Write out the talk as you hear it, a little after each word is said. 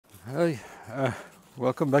Hey,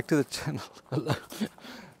 welcome back to the channel. Hello.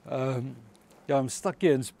 Yeah, I'm stuck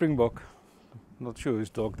here in Springbok. Not sure whose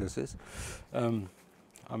dog this is. I'm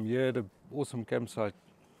here at an awesome campsite,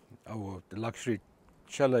 or the luxury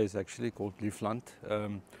chalet is actually called Liefland.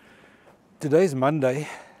 Today's Monday.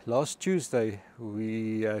 Last Tuesday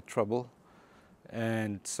we had trouble,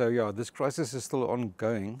 and so yeah, this crisis is still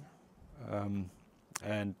ongoing,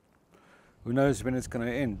 and who knows when it's going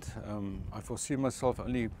to end. I foresee myself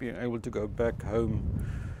only being able to go back home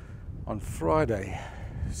on Friday.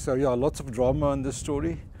 So yeah, lots of drama in this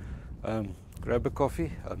story. Grab a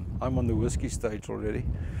coffee. I'm on the whiskey stage already.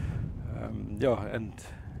 Yeah, and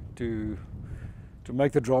to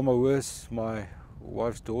make the drama worse, my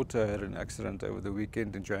wife's daughter had an accident over the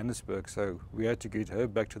weekend in Johannesburg, so we had to get her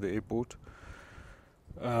back to the airport.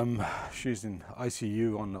 She's in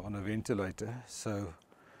ICU on a ventilator. So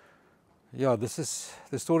yeah, the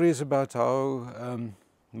story is about how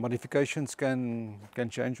modifications can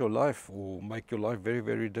change your life or make your life very,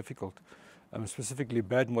 very difficult. Specifically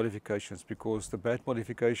bad modifications, because the bad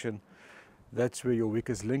modification, that's where your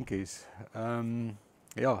weakest link is.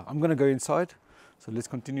 Yeah, I'm going to go inside, so let's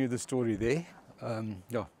continue the story there.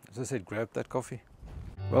 Yeah, as I said, grab that coffee.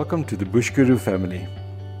 Welcome to the Bushguru family.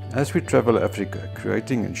 As we travel Africa,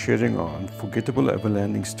 creating and sharing our unforgettable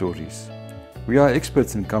overlanding stories. We are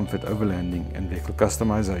experts in comfort overlanding and vehicle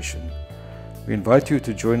customization. We invite you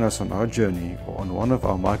to join us on our journey or on one of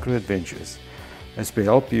our micro adventures as we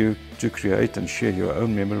help you to create and share your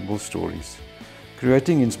own memorable stories,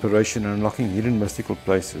 creating inspiration and unlocking hidden mystical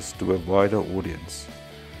places to a wider audience.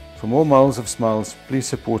 For more miles of smiles, please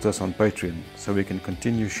support us on Patreon so we can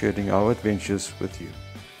continue sharing our adventures with you.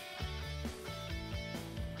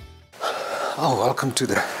 Oh, welcome to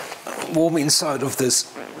the warm inside of this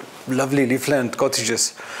lovely Liefland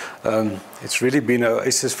cottages. It's really been an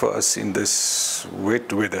oasis for us in this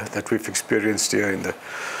wet weather that we've experienced here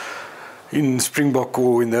in Springbok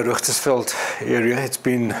or in the Richtersveld area. It's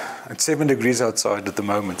 7 degrees outside at the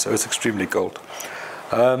moment, so it's extremely cold.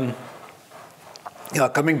 Yeah,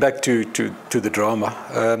 coming back to the drama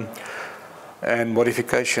and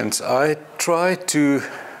modifications, I try to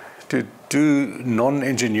do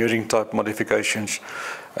non-engineering type modifications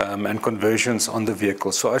and conversions on the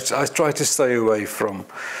vehicle. So I try to stay away from,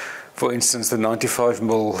 for instance, the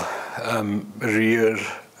 95mm rear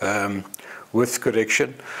width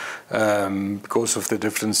correction because of the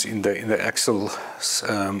difference in the axle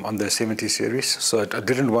on the 70 series. So I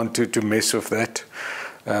didn't want to mess with that.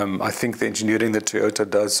 I think the engineering that Toyota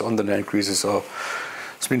does on the Land Cruisers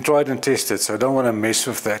it's been tried and tested, so I don't want to mess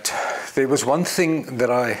with that. There was one thing that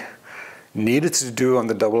I needed to do on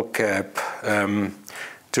the double cab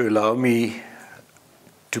to allow me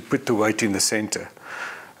to put the weight in the center.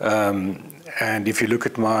 And if you look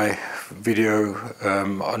at my video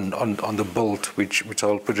on the bolt, which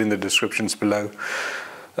I'll put in the descriptions below,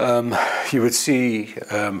 you would see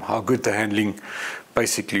how good the handling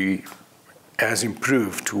basically has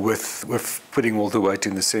improved with putting all the weight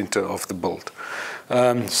in the center of the bolt.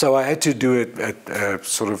 So I had to do it at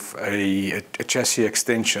sort of a chassis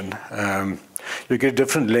extension. You get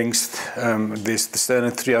different lengths. There's the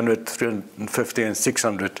standard 300, 350 and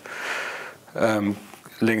 600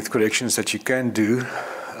 length corrections that you can do.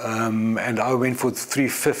 And I went for the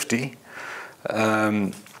 350.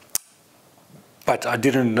 But I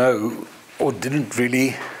didn't know or didn't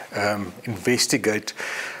really investigate.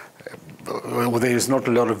 Well, there's not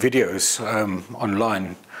a lot of videos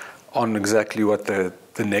online on exactly what the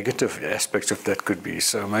negative aspects of that could be.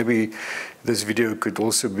 So maybe this video could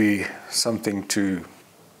also be something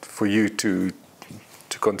for you to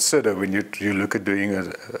consider when you look at doing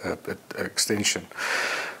an extension.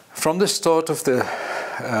 From the start of the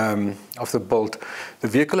bolt, the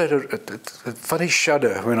vehicle had a funny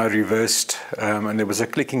shudder when I reversed, and there was a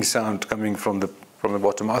clicking sound coming from the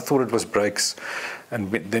bottom. I thought it was brakes,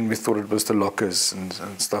 and then we thought it was the lockers and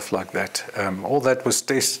stuff like that. All that was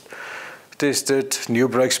tested, new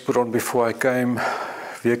brakes put on before I came,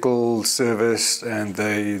 vehicle serviced, and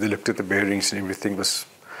they looked at the bearings and everything was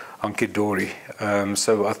hunky-dory.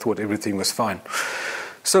 So I thought everything was fine.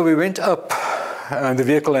 So we went up, and the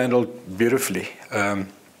vehicle handled beautifully.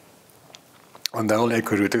 On the whole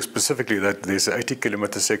eco route, specifically that there's an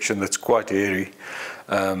 80-kilometer section that's quite hairy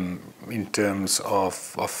in terms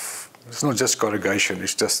of it's not just corrugation,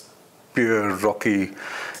 it's just pure rocky.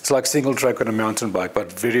 It's like single track on a mountain bike,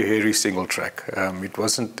 but very hairy single track. It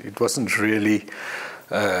wasn't really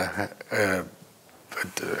a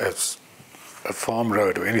farm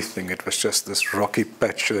road or anything. It was just this rocky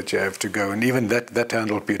patch that you have to go, and even that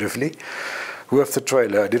handled beautifully. With the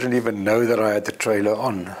trailer, I didn't even know that I had the trailer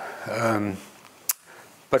on.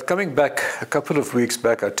 But coming back, a couple of weeks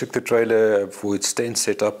back, I took the trailer for its tent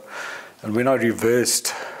setup, and when I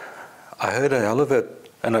reversed, I heard a hell of a,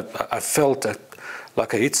 and I felt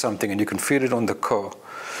like I hit something, and you can feel it on the car.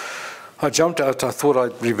 I jumped out, I thought I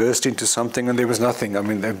reversed into something, and there was nothing. I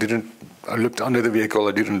mean, I looked under the vehicle,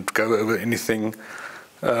 I didn't go over anything.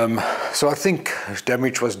 So I think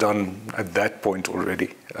damage was done at that point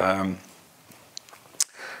already.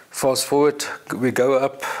 Fast forward, we go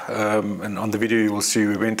up, and on the video you will see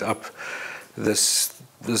we went up this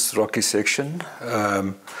rocky section,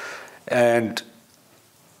 and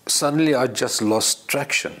suddenly I just lost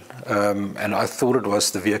traction, and I thought it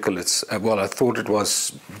was the vehicle. I thought it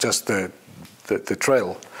was just the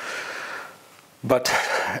trail. But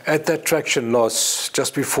at that traction loss,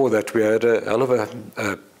 just before that, we had a hell of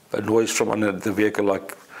a noise from under the vehicle,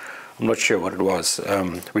 like, I'm not sure what it was.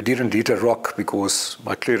 We didn't hit a rock because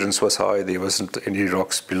my clearance was high. There wasn't any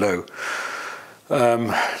rocks below.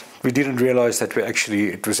 We didn't realize that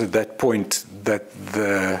it was at that point that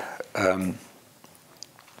the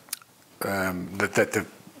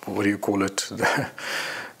what do you call it? The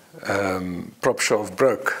prop shaft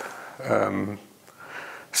broke.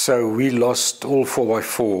 So we lost all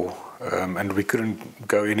 4x4, and we couldn't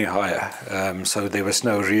go any higher. So there was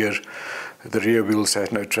no rear. The rear wheels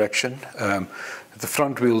had no traction. The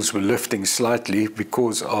front wheels were lifting slightly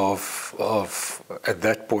because of at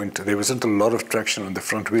that point there wasn't a lot of traction on the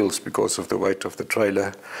front wheels because of the weight of the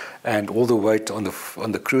trailer and all the weight on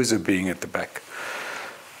the cruiser being at the back.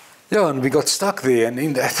 Yeah, and we got stuck there, and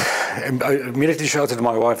in that, I immediately shouted to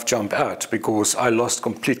my wife, "Jump out," because I lost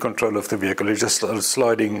complete control of the vehicle. It just started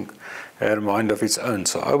sliding, had a mind of its own.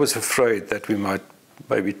 So I was afraid that we might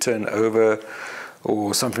maybe turn over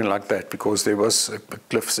or something like that, because there was a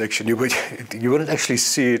cliff section. You wouldn't actually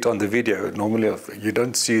see it on the video. Normally, you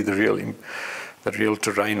don't see the real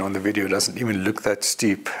terrain on the video. It doesn't even look that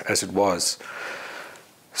steep as it was.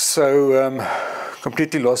 So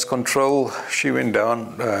completely lost control. She went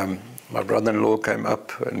down. My brother-in-law came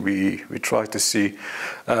up, and we tried to see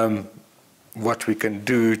what we can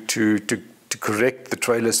do to correct the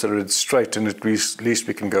trailer so that it's straight, and at least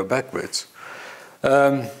we can go backwards.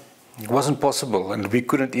 It wasn't possible, and we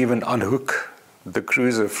couldn't even unhook the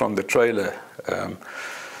cruiser from the trailer.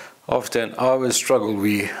 After an hour's struggle,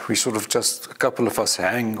 we sort of just, a couple of us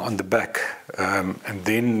hang on the back, and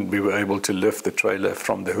then we were able to lift the trailer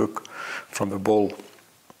from the hook, from the ball.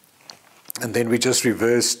 And then we just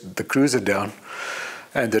reversed the cruiser down,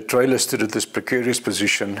 and the trailer stood at this precarious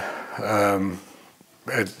position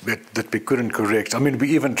that we couldn't correct. I mean, we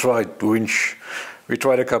even tried winch. We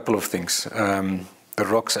tried a couple of things. The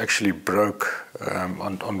rocks actually broke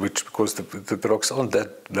on which, because the rocks aren't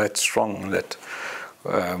that strong,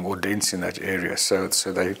 or dense in that area, so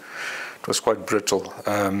it was quite brittle.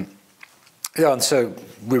 Yeah, and so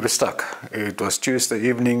we were stuck. It was Tuesday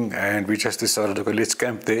evening, and we just decided, okay, let's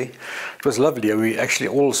camp there. It was lovely. We actually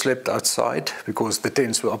all slept outside because the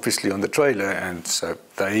tents were obviously on the trailer, and so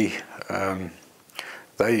they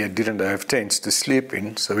didn't have tents to sleep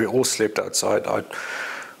in, so we all slept outside. I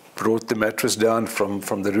brought the mattress down from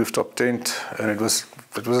the rooftop tent, and it was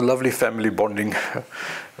a lovely family bonding,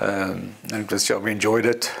 and we enjoyed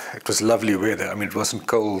it. It was lovely weather. I mean, it wasn't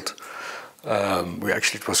cold.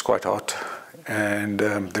 It was quite hot, and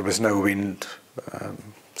there was no wind.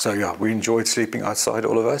 So yeah, we enjoyed sleeping outside,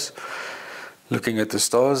 all of us, looking at the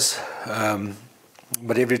stars.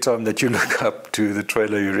 But every time that you look up to the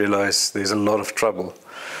trailer, you realize there's a lot of trouble.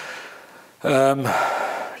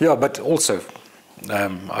 Yeah, but also,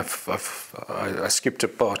 I skipped a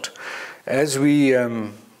part. As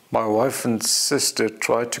my wife and sister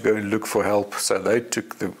tried to go and look for help, so they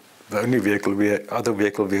took the only other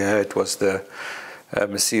vehicle we had was the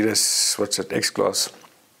Mercedes, X-Class,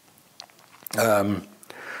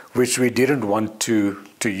 which we didn't want to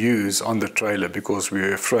use on the trailer because we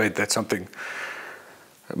were afraid that something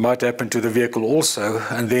might happen to the vehicle also,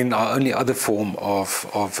 and then our only other form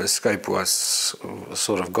of escape was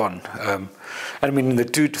sort of gone. And I mean, in the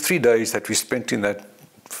 2 to 3 days that we spent in that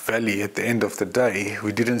valley, at the end of the day,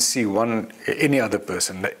 we didn't see any other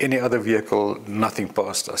person, any other vehicle, nothing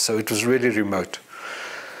passed us. So it was really remote.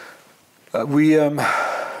 And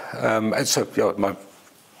so yeah, my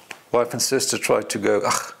wife and sister tried to go.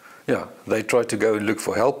 They tried to go and look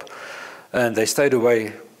for help, and they stayed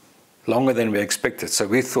away longer than we expected. So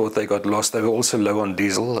we thought they got lost. They were also low on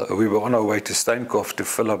diesel. We were on our way to Steenkop to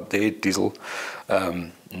fill up their diesel.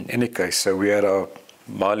 In any case, so we had our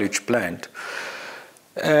mileage planned.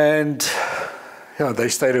 And yeah, they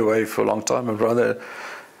stayed away for a long time. My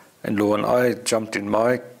brother-in-law and I jumped in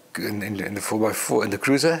my in the 4x4 in the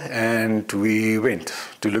cruiser, and we went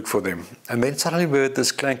to look for them. And then suddenly we heard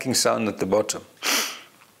this clanking sound at the bottom.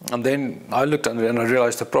 And then I looked under and I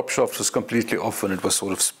realized the prop shaft was completely off and it was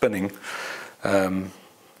sort of spinning.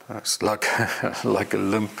 It's like like a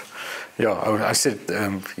limp. Yeah, I said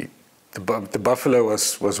the buffalo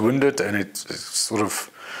was wounded and it sort of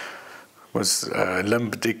was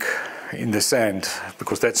limp in the sand,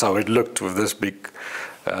 because that's how it looked, with this big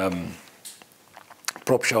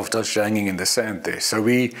prop shaft just hanging in the sand there. So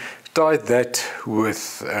we tied that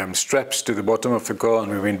with straps to the bottom of the car,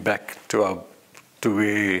 and we went back to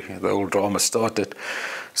where the whole drama started.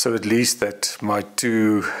 So at least that my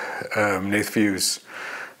two nephews,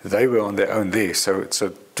 they were on their own there. So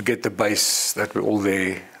to get the base, that were all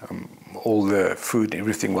there, all the food,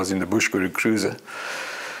 everything was in the Bushguru cruiser.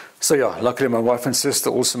 So yeah, luckily my wife and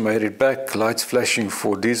sister also made it back, lights flashing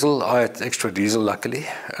for diesel. I had extra diesel, luckily.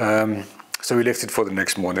 So we left it for the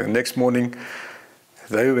next morning. The next morning,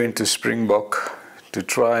 they went to Springbok to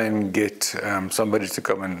try and get somebody to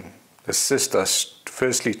come and assist us,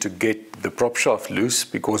 firstly to get the prop shaft loose,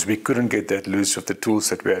 because we couldn't get that loose with the tools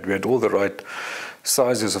that we had. We had all the right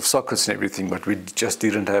sizes of sockets and everything, but we just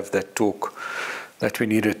didn't have that torque that we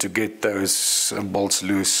needed to get those bolts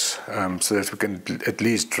loose, so that we can at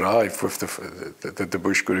least drive with the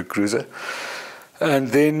Bushguru cruiser. And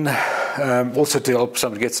then also to help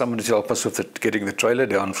get somebody to help us with getting the trailer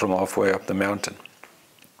down from halfway up the mountain,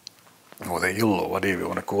 or the hill, or whatever you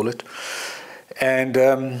want to call it. And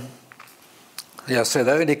yeah, so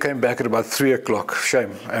they only came back at about 3 o'clock,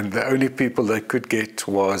 shame. And the only people they could get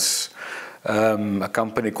was a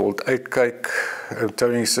company called Uitkyk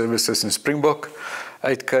Towing Services in Springbok.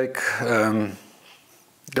 Uitkyk,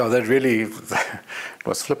 yeah, that really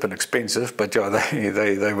was flippin' expensive, but yeah,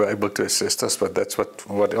 they were able to assist us. But that's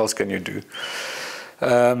what else can you do?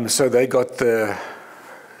 So they got the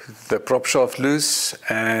prop shaft loose,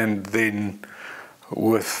 and then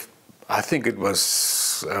with, I think it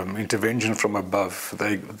was intervention from above,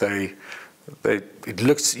 it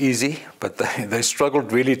looks easy, but they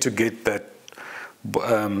struggled really to get that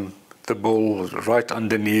the ball right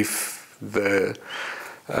underneath the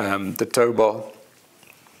tow bar,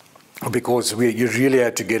 because you really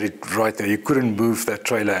had to get it right there. You couldn't move that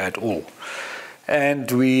trailer at all.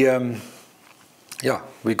 And we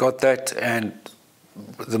got that, and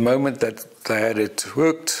the moment that they had it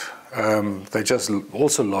worked, they just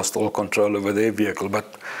also lost all control over their vehicle.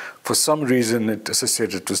 But for some reason, as I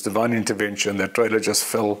said, it was divine intervention. The trailer just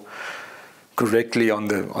fell correctly on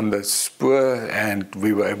the spur, and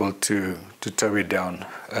we were able to tow it down.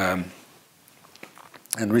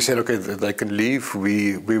 And we said, okay, they can leave.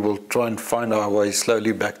 We will try and find our way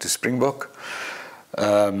slowly back to Springbok,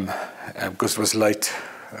 because it was late.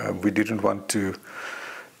 We didn't want to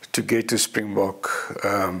get to Springbok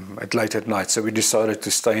late at night. So we decided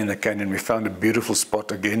to stay in the canyon. We found a beautiful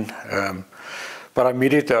spot again. But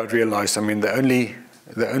immediately I realized, I mean, the only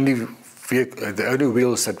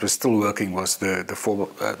wheels that were still working was the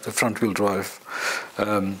front wheel drive.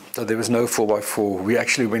 So there was no 4x4. We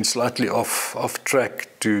actually went slightly off track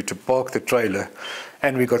to park the trailer,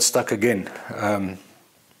 and we got stuck again.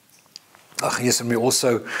 Yes, and we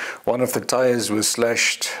also, one of the tires was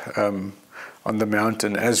slashed on the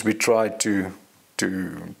mountain as we tried to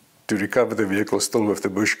recover the vehicle, still with the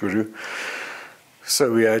Bushguru.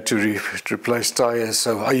 So we had to replace tires.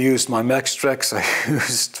 So I used my Max Tracks, I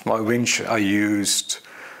used my winch, I used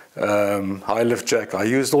high lift jack, I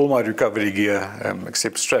used all my recovery gear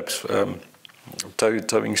except straps,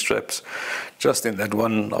 towing straps, just in that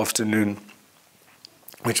one afternoon,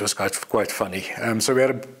 which was quite funny. So we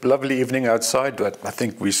had a lovely evening outside, but I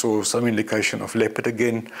think we saw some indication of leopard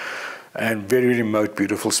again, and very remote,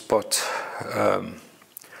 beautiful spot.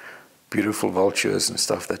 Beautiful vultures and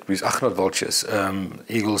stuff that we, not vultures,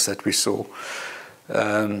 eagles that we saw.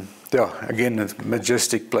 Yeah, again, a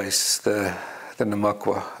majestic place, the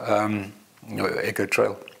Namakwa Eco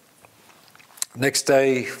Trail. Next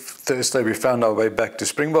day, Thursday, we found our way back to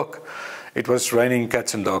Springbok. It was raining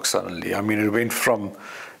cats and dogs suddenly. I mean, it went from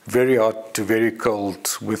very hot to very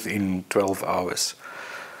cold within 12 hours.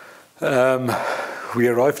 We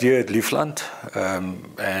arrived here at Liefland,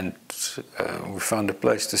 and we found a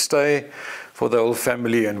place to stay for the whole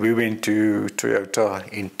family, and we went to Toyota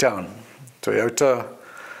in town. Toyota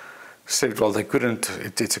said, well, they couldn't,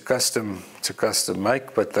 it's a custom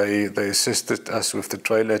make, but they assisted us with the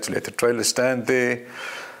trailer to let the trailer stand there,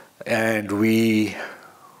 and we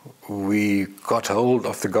got hold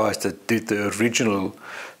of the guys that did the original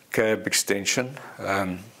cab extension.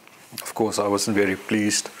 Of course, I wasn't very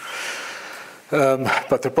pleased.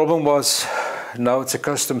 But the problem was, now it's a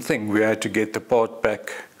custom thing. We had to get the part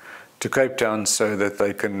back Cape Town so that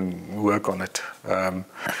they can work on it.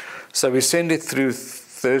 So we send it through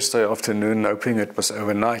Thursday afternoon, hoping it was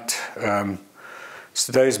overnight.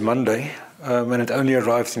 Today is Monday, and it only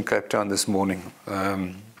arrived in Cape Town this morning.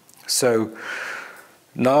 So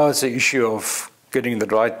now it's an issue of getting the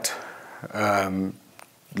right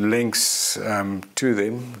links to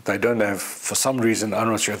them. They don't have, for some reason, I'm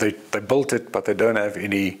not sure, they built it, but they don't have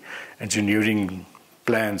any engineering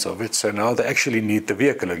plans of it. So now they actually need the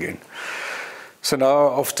vehicle again. So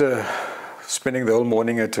now, after spending the whole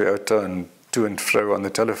morning at Toyota and to and fro on the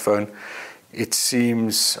telephone, it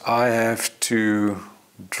seems I have to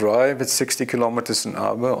drive at 60 kilometers an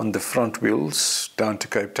hour on the front wheels down to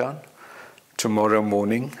Cape Town tomorrow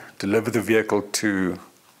morning, deliver the vehicle to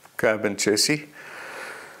cab and chassis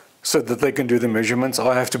so that they can do the measurements.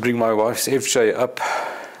 I have to bring my wife's FJ up,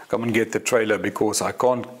 come and get the trailer because I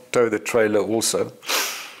can't tow the trailer also.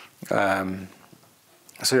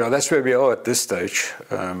 So yeah, that's where we are at this stage.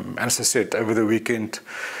 As I said, over the weekend,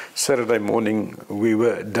 Saturday morning, we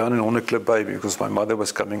were down in Namakwa Bay because my mother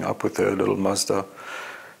was coming up with her little Mazda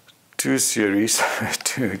 2 Series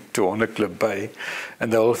to Namakwa Bay,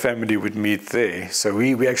 and the whole family would meet there. So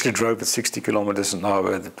we actually drove at 60 kilometers an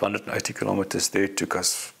hour. The 180 kilometers there took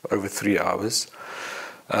us over 3 hours.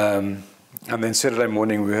 And then Saturday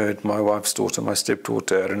morning, we heard my wife's daughter, my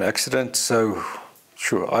stepdaughter, had an accident. So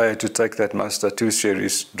sure, I had to take that Mazda 2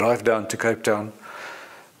 Series, drive down to Cape Town,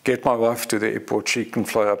 get my wife to the airport. She can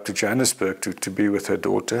fly up to Johannesburg to be with her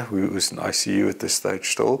daughter, who was in ICU at this stage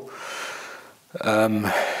still.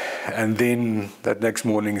 And then that next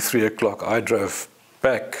morning, 3 o'clock, I drove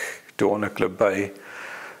back to Namakwa Bay,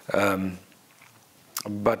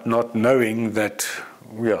 but not knowing that,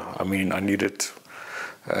 yeah, I mean, I needed,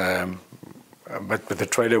 but the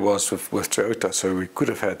trailer was with Toyota, so we could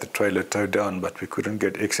have had the trailer towed down, but we couldn't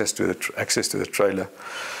get access to the trailer.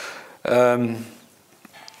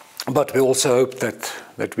 But we also hoped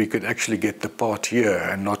that we could actually get the part here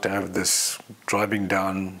and not have this driving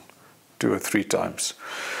down 2 or 3 times.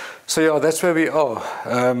 So yeah, that's where we are.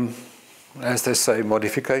 As they say,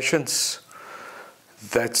 modifications.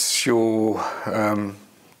 That's your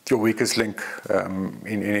weakest link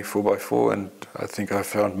in any 4x4, and I think I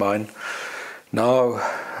found mine. Now,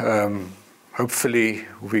 hopefully,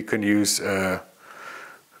 we can use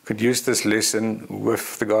this lesson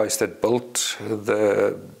with the guys that built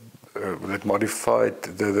that modified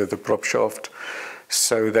the prop shaft,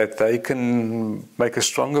 so that they can make a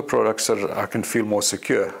stronger product so that I can feel more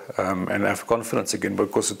secure and have confidence again,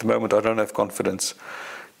 because at the moment I don't have confidence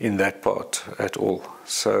in that part at all.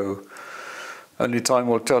 So only time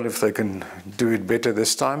will tell if they can do it better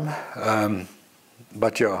this time.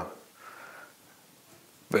 But yeah,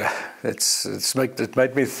 it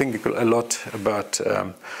made me think a lot about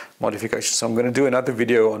modifications. So I'm going to do another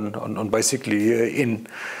video on basically in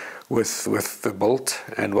with the bolt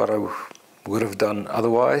and what I would have done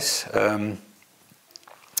otherwise. Yeah,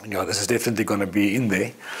 this is definitely going to be in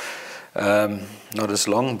there, not as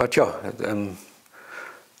long, but yeah.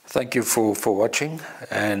 Thank you for watching,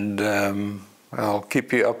 and I'll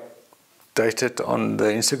keep you updated on the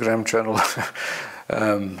Instagram channel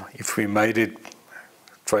if we made it,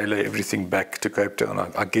 trailer, everything back to Cape Town.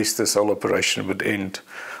 I guess this whole operation would end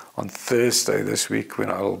on Thursday this week, when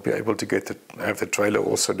I'll be able to have the trailer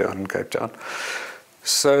also down in Cape Town.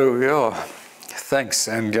 So yeah, thanks,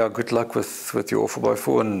 and yeah, good luck with your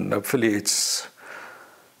 4x4, and hopefully it's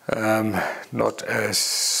not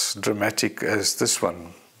as dramatic as this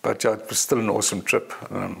one. But yeah, it was still an awesome trip.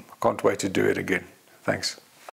 I can't wait to do it again. Thanks.